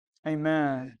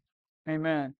Amen.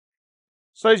 Amen.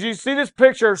 So as you see this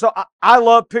picture, so I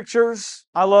love pictures.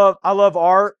 I love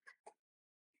art.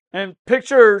 And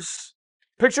pictures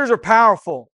are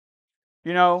powerful.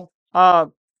 You know,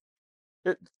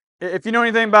 it, if you know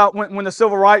anything about when the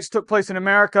civil rights took place in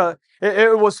America,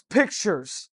 it was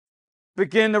pictures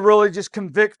begin to really just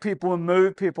convict people and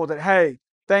move people that, hey,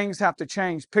 things have to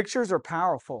change. Pictures are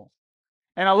powerful.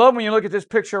 And I love when you look at this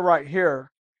picture right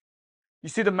here. You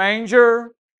see the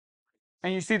manger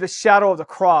and you see the shadow of the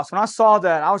cross. When I saw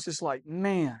that, I was just like,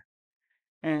 man.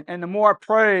 And the more I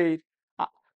prayed, I,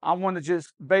 I want to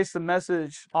just base the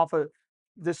message off of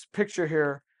this picture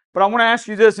here. But I want to ask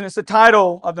you this, and it's the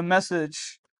title of the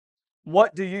message.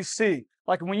 What do you see?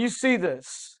 Like when you see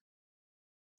this,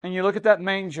 and you look at that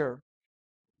manger,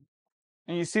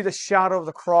 and you see the shadow of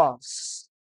the cross,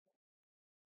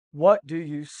 what do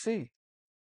you see?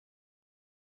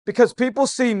 Because people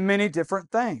see many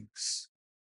different things.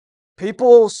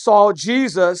 People saw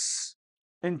Jesus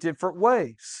in different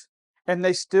ways, and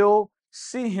they still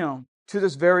see him to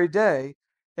this very day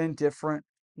in different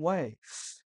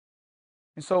ways.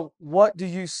 And so, what do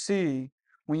you see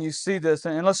when you see this?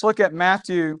 And let's look at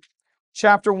Matthew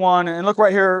chapter 1, and look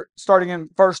right here, starting in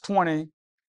verse 20.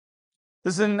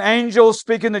 This is an angel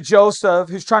speaking to Joseph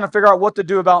who's trying to figure out what to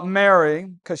do about Mary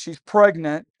because she's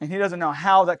pregnant, and he doesn't know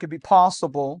how that could be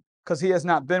possible because he has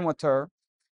not been with her.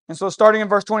 And so starting in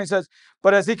verse 20 it says,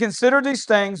 but as he considered these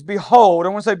things, behold, I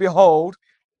want to say behold,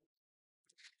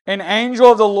 an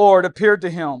angel of the Lord appeared to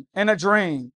him in a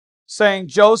dream, saying,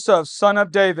 Joseph, son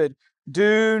of David,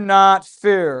 do not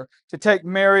fear to take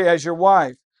Mary as your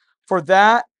wife, for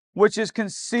that which is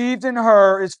conceived in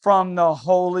her is from the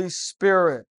Holy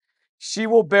Spirit. She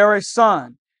will bear a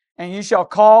son, and ye shall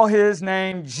call his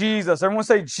name Jesus. Everyone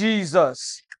say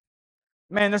Jesus.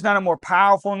 Man, there's not a more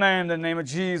powerful name than the name of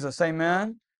Jesus.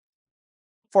 Amen.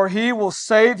 For he will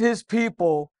save his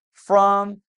people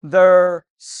from their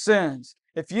sins.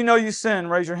 If you know you sin,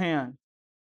 raise your hand.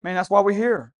 Man, that's why we're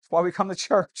here. That's why we come to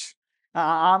church.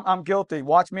 I'm guilty.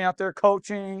 Watch me out there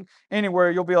coaching, anywhere,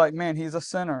 you'll be like, man, he's a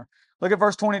sinner. Look at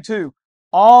verse 22.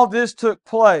 All this took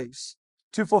place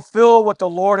to fulfill what the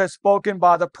Lord has spoken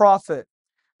by the prophet.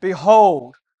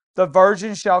 Behold, the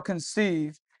virgin shall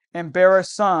conceive and bear a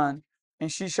son,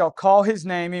 and she shall call his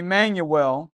name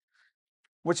Emmanuel,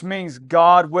 which means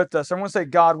God with us. Everyone say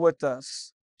God with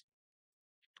us.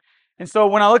 And so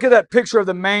when I look at that picture of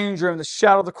the manger and the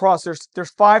shadow of the cross,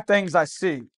 there's five things I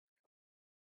see.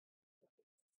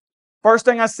 First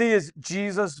thing I see is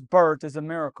Jesus' birth is a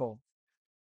miracle.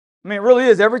 I mean, it really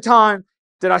is. Every time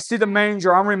that I see the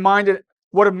manger, I'm reminded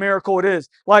what a miracle it is.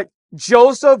 Like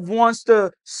Joseph wants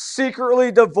to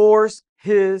secretly divorce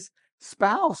his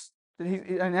spouse,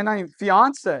 and I mean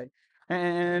fiance,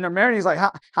 and they're married. He's like,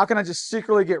 how can I just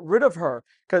secretly get rid of her?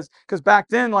 Because back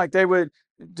then, like they would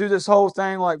do this whole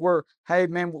thing, like hey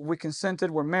man, we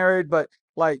consented, we're married, but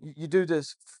like you do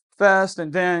this fest,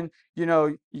 and then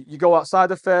you go outside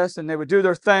the fest, and they would do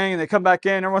their thing, and they come back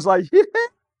in. And everyone's like, yeah.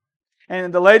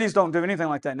 And the ladies don't do anything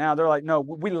like that now. They're like, no,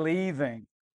 we leaving.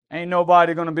 Ain't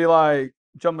nobody gonna be like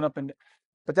jumping up and.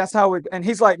 But that's how we. And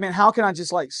he's like, man, how can I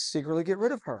just like secretly get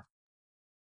rid of her?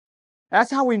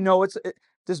 That's how we know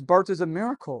this birth is a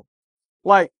miracle.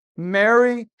 Like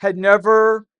Mary had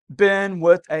never been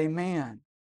with a man,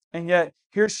 and yet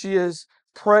here she is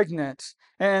pregnant.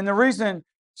 And the reason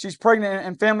she's pregnant,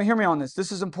 and family, hear me on this.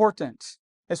 This is important.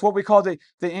 It's what we call the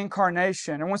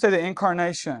incarnation. I want to say the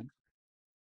incarnation.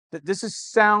 This is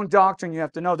sound doctrine you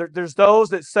have to know. There's those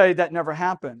that say that never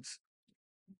happens.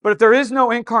 But if there is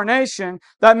no incarnation,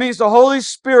 that means the Holy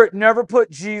Spirit never put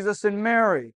Jesus in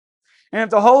Mary. And if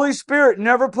the Holy Spirit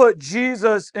never put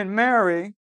Jesus in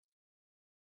Mary,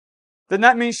 then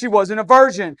that means she wasn't a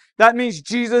virgin. That means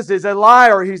Jesus is a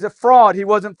liar. He's a fraud. He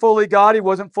wasn't fully God. He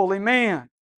wasn't fully man.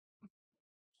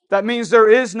 That means there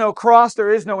is no cross. There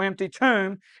is no empty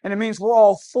tomb. And it means we're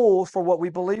all fools for what we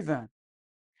believe in.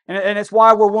 And it's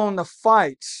why we're willing to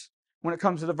fight when it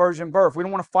comes to the virgin birth. We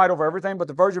don't want to fight over everything, but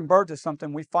the virgin birth is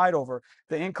something we fight over.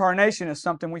 The incarnation is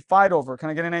something we fight over. Can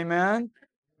I get an amen?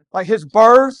 Like his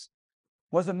birth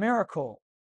was a miracle.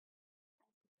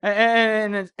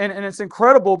 And it's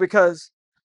incredible because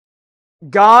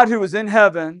God, who is in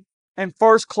heaven and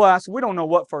first class, we don't know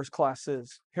what first class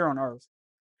is here on earth.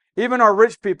 Even our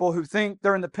rich people who think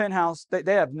they're in the penthouse,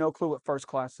 they have no clue what first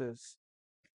class is.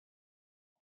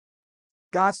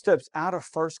 God steps out of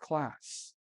first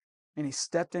class and he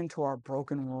stepped into our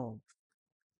broken world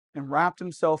and wrapped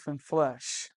himself in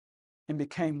flesh and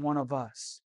became one of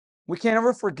us. We can't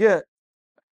ever forget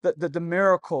the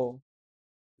miracle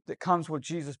that comes with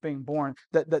Jesus being born,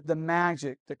 the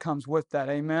magic that comes with that.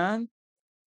 Amen?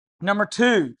 Number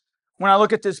two, when I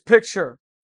look at this picture,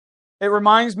 it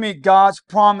reminds me God's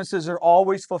promises are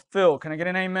always fulfilled. Can I get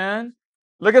an amen?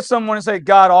 Look at someone and say,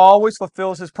 God always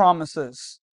fulfills his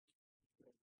promises.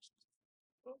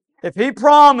 If he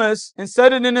promised and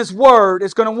said it in his word,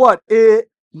 it's going to what? It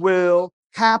will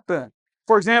happen.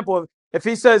 For example, if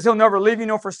he says he'll never leave you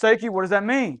nor forsake you, what does that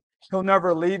mean? He'll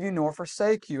never leave you nor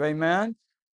forsake you. Amen?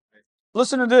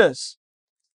 Listen to this.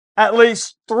 At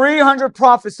least 300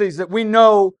 prophecies that we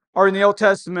know are in the Old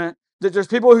Testament. That there's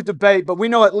people who debate, but we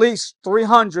know at least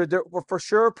 300 that were for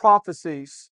sure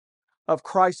prophecies of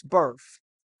Christ's birth.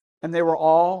 And they were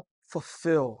all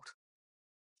fulfilled.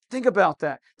 Think about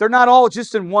that. They're not all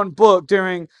just in one book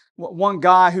during one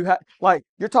guy who had, like,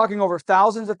 you're talking over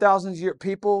thousands of years,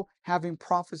 people having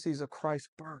prophecies of Christ's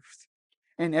birth.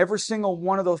 And every single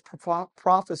one of those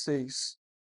prophecies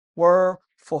were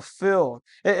fulfilled.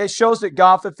 It shows that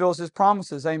God fulfills his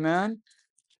promises. Amen.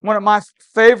 One of my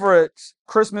favorite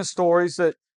Christmas stories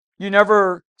that you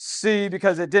never see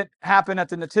because it didn't happen at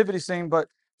the nativity scene, but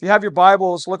if you have your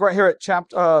Bibles, look right here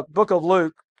at book of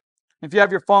Luke. If you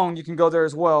have your phone, you can go there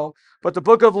as well. But the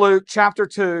book of Luke, chapter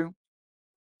 2,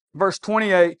 verse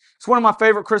 28, it's one of my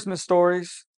favorite Christmas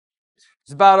stories.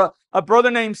 It's about a brother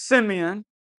named Simeon.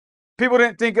 People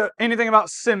didn't think anything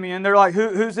about Simeon. They're like,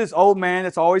 who's this old man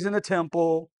that's always in the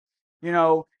temple? You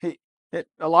know,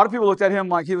 a lot of people looked at him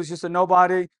like he was just a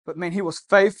nobody. But man, he was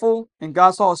faithful, and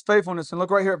God saw his faithfulness. And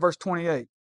look right here at verse 28.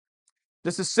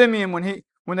 This is Simeon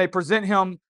when they present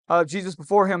him, Jesus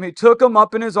before him. He took him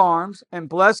up in his arms and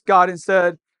blessed God and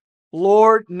said,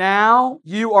 Lord, now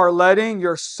you are letting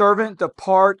your servant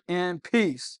depart in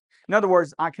peace. In other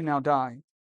words, I can now die.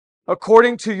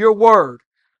 According to your word.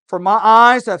 For my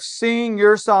eyes have seen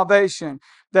your salvation,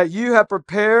 that you have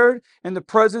prepared in the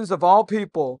presence of all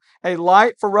people a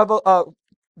light for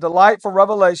the light for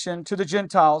revelation to the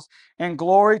Gentiles and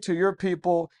glory to your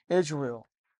people Israel.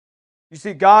 You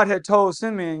see, God had told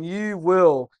Simeon, you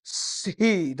will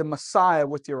see the Messiah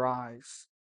with your eyes.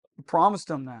 He promised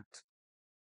him that.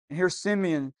 And here's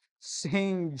Simeon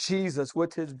seeing Jesus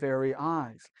with his very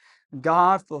eyes.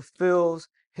 God fulfills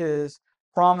his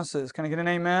promises. Can I get an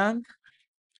amen?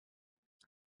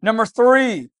 Number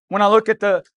three, when I look at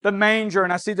the manger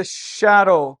and I see the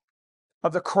shadow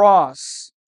of the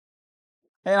cross,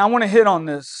 and I want to hit on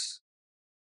this.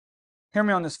 Hear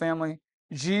me on this, family.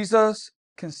 Jesus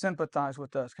can sympathize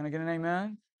with us. Can I get an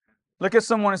amen? Look at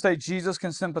someone and say, Jesus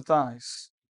can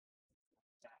sympathize.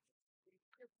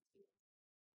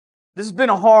 This has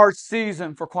been a hard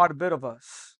season for quite a bit of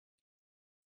us.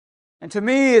 And to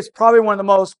me, it's probably one of the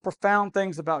most profound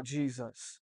things about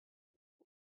Jesus.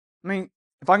 I mean,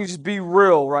 if I can just be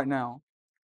real right now,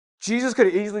 Jesus could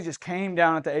have easily just came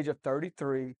down at the age of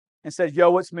 33 and said,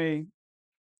 yo, it's me.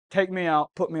 Take me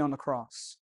out, put me on the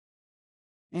cross.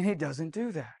 And he doesn't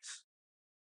do that.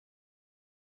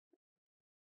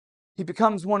 He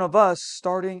becomes one of us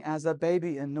starting as a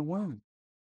baby in the womb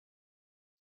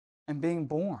and being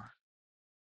born,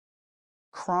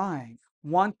 crying,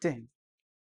 wanting,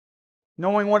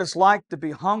 knowing what it's like to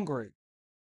be hungry.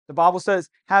 The Bible says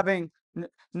having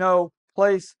no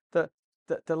place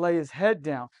to lay his head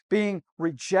down, being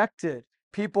rejected,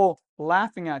 people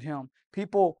laughing at him,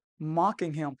 people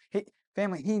mocking him.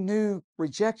 Family, he knew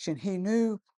rejection. He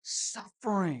knew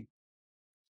suffering.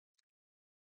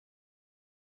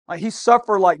 Like he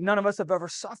suffered like none of us have ever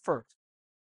suffered.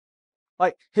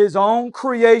 Like his own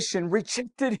creation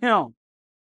rejected him,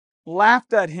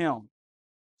 laughed at him,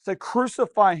 said,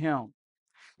 crucify him.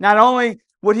 Not only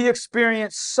would he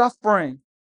experience suffering,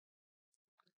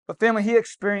 but family, he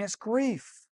experienced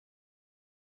grief.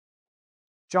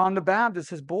 John the Baptist,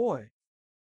 his boy,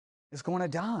 is going to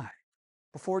die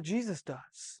before Jesus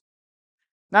does.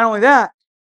 Not only that,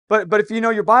 but if you know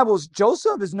your Bibles,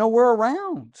 Joseph is nowhere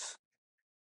around.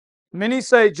 Many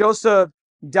say Joseph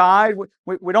died.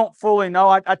 We don't fully know.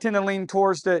 I tend to lean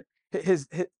towards that his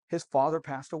father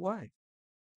passed away.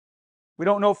 We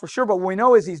don't know for sure, but what we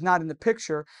know is he's not in the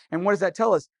picture. And what does that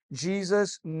tell us?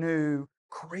 Jesus knew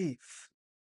grief.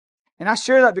 And I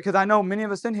share that because I know many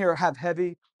of us in here have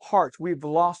heavy hearts. We've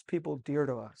lost people dear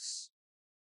to us.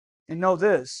 And know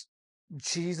this,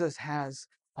 Jesus has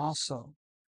also.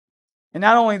 And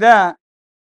not only that,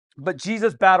 but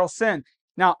Jesus battled sin.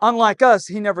 Now, unlike us,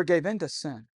 he never gave in to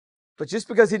sin. But just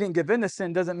because he didn't give in to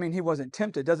sin doesn't mean he wasn't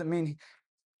tempted. Doesn't mean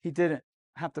he didn't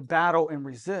have to battle and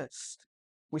resist.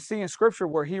 We see in Scripture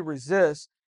where he resists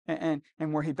and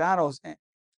where he battles and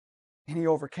he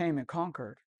overcame and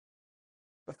conquered.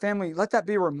 But family, let that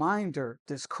be a reminder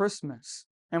this Christmas.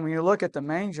 And when you look at the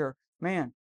manger,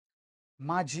 man,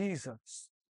 my Jesus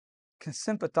can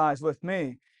sympathize with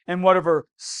me. in whatever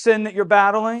sin that you're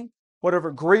battling,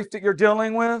 whatever grief that you're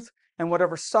dealing with, and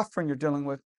whatever suffering you're dealing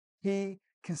with. He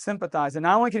can sympathize. And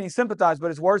not only can he sympathize, but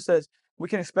his word says we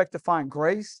can expect to find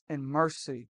grace and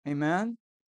mercy. Amen?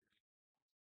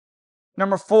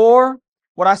 Number 4,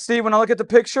 what I see when I look at the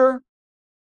picture,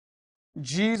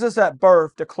 Jesus at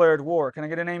birth declared war. Can I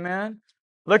get an amen?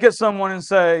 Look at someone and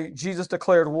say, Jesus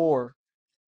declared war.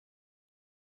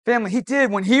 Family, he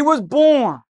did. When he was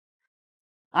born,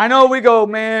 I know we go,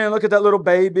 man, look at that little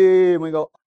baby. And we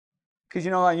go, because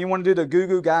you know, like, you want to do the goo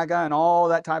goo gaga and all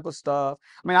that type of stuff.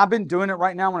 I mean, I've been doing it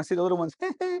right now when I see the little ones.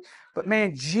 But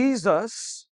man,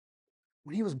 Jesus,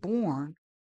 when he was born,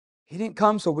 he didn't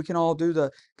come so we can all do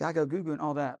the gaga goo goo and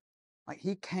all that. Like,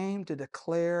 he came to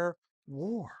declare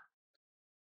war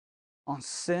on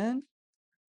sin,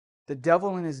 the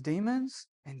devil and his demons,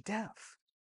 and death.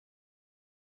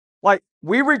 Like,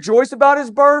 we rejoice about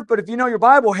his birth, but if you know your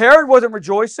Bible, Herod wasn't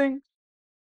rejoicing.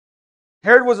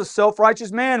 Herod was a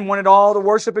self-righteous man, wanted all the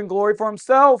worship and glory for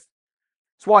himself.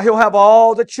 That's why he'll have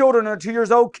all the children that are 2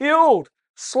 years old killed,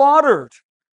 slaughtered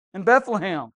in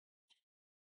Bethlehem.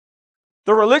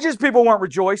 The religious people weren't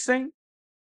rejoicing.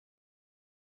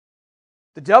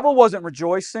 The devil wasn't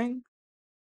rejoicing.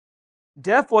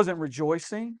 Death wasn't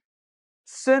rejoicing.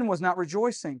 Sin was not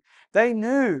rejoicing. They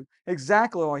knew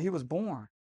exactly why he was born,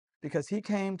 because he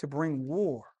came to bring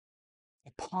war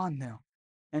upon them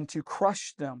and to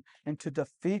crush them and to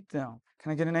defeat them.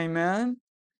 Can I get an amen?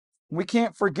 We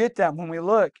can't forget that when we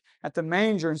look at the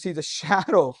manger and see the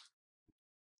shadow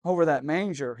over that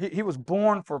manger. He was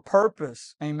born for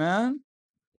purpose. Amen?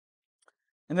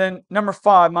 And then number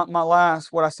 5, my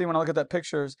last, what I see when I look at that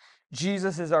picture is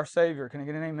Jesus is our Savior. Can I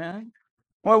get an amen?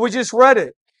 Well, we just read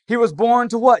it. He was born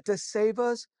to what? To save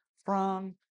us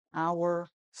from our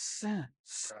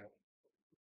sins.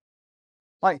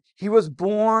 Like, he was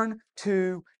born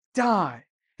to die.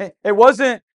 It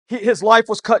wasn't, his life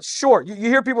was cut short. You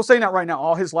hear people saying that right now.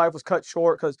 Oh, his life was cut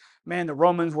short because, man, the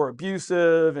Romans were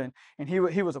abusive and he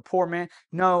was a poor man.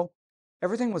 No,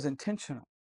 everything was intentional.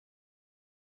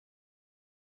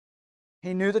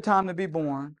 He knew the time to be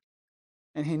born,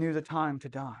 and he knew the time to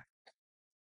die.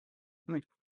 I mean,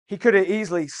 he could have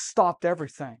easily stopped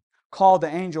everything, called the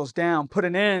angels down, put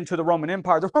an end to the Roman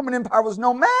Empire. The Roman Empire was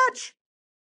no match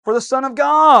for the Son of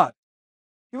God.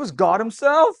 He was God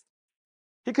himself.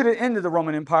 He could have ended the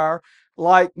Roman Empire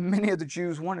like many of the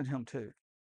Jews wanted him to.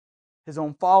 His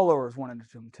own followers wanted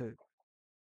him to.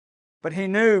 But he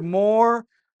knew more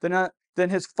than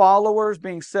his followers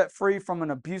being set free from an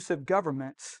abusive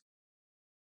government.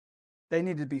 They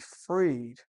needed to be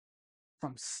freed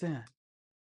from sin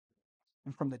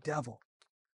and from the devil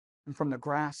and from the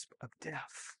grasp of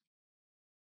death.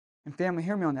 And family,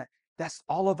 hear me on that. That's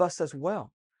all of us as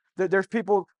well. There's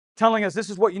people telling us this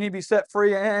is what you need to be set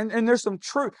free, and there's some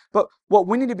truth. But what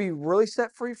we need to be really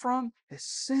set free from is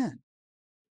sin.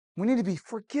 We need to be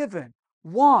forgiven,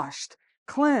 washed,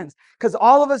 cleansed. Because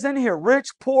all of us in here, rich,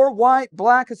 poor, white,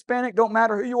 black, Hispanic, don't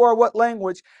matter who you are, what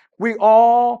language, we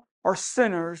all are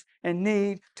sinners and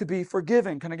need to be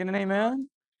forgiven. Can I get an amen?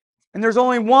 And there's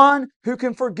only one who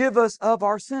can forgive us of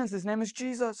our sins. His name is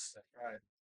Jesus. That's right.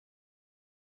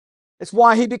 It's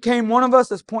why he became one of us.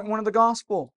 That's point 1 of the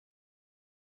gospel.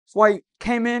 It's why he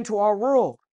came into our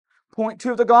world. Point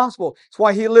 2 of the gospel. It's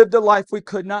why he lived a life we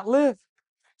could not live.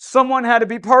 Someone had to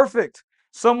be perfect.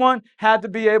 Someone had to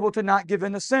be able to not give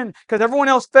in to sin, because everyone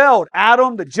else failed.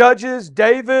 Adam, the judges,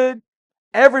 David,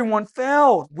 everyone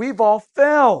failed. We've all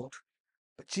failed.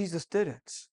 But Jesus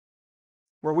didn't.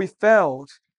 Where we failed,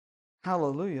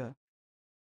 hallelujah,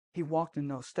 he walked in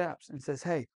those steps and says,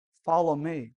 hey, follow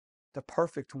me, the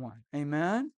perfect one.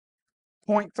 Amen?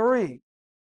 Point 3,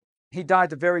 he died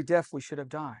the very death we should have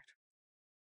died.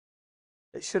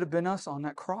 It should have been us on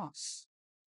that cross.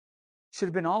 It should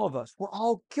have been all of us. We're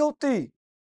all guilty.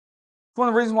 It's one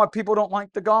of the reasons why people don't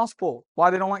like the gospel, why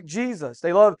they don't like Jesus.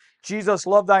 They love Jesus,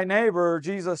 love thy neighbor,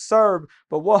 Jesus serve.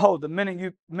 But whoa, the minute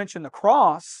you mention the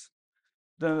cross,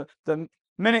 the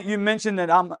minute you mention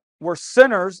that we're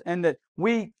sinners and that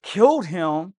we killed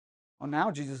him, well,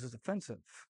 now Jesus is offensive.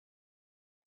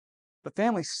 But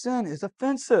family, sin is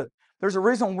offensive. There's a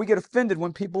reason we get offended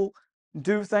when people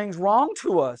do things wrong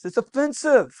to us. It's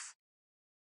offensive.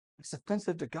 It's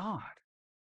offensive to God.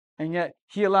 And yet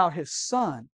he allowed his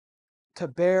son to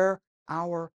bear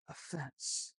our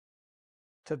offense,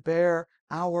 to bear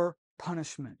our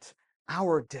punishment,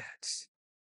 our debts.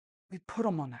 We put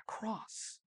him on that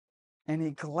cross. And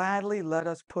he gladly let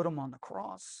us put him on the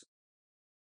cross.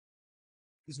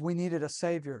 Because we needed a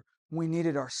Savior. We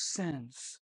needed our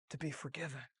sins to be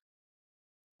forgiven.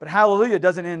 But hallelujah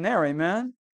doesn't end there,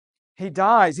 amen? He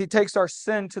dies. He takes our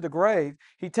sin to the grave.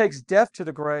 He takes death to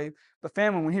the grave. But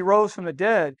family, when he rose from the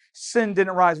dead, sin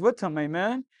didn't rise with him.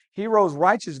 Amen. He rose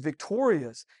righteous,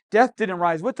 victorious. Death didn't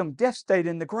rise with him. Death stayed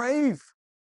in the grave.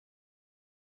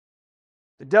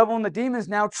 The devil and the demons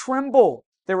now tremble.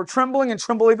 They were trembling and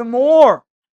tremble even more.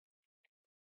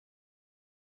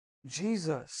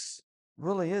 Jesus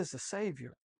really is the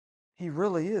Savior. He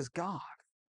really is God.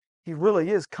 He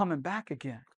really is coming back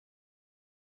again.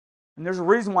 And there's a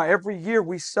reason why every year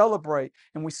we celebrate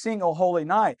and we sing O Holy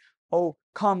Night. Oh,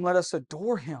 come, let us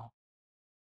adore him.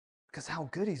 Because how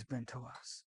good he's been to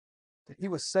us. That he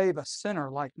would save a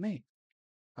sinner like me,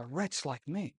 a wretch like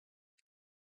me.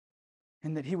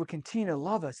 And that he would continue to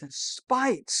love us in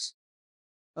spite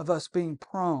of us being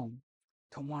prone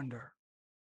to wonder.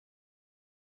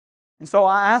 And so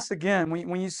I ask again,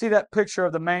 when you see that picture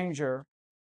of the manger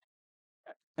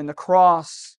and the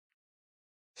cross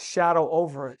shadow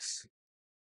over it,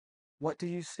 what do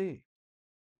you see?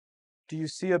 Do you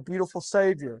see a beautiful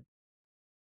Savior?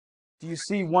 Do you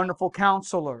see wonderful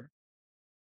Counselor?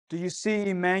 Do you see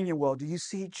Emmanuel? Do you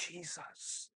see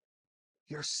Jesus,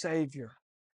 your Savior?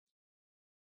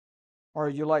 Or are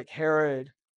you like Herod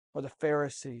or the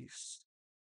Pharisees?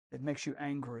 It makes you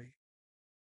angry.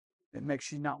 It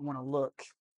makes you not want to look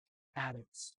at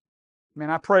it. Man,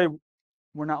 I pray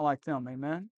we're not like them.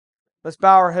 Amen. Let's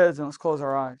bow our heads and let's close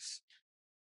our eyes.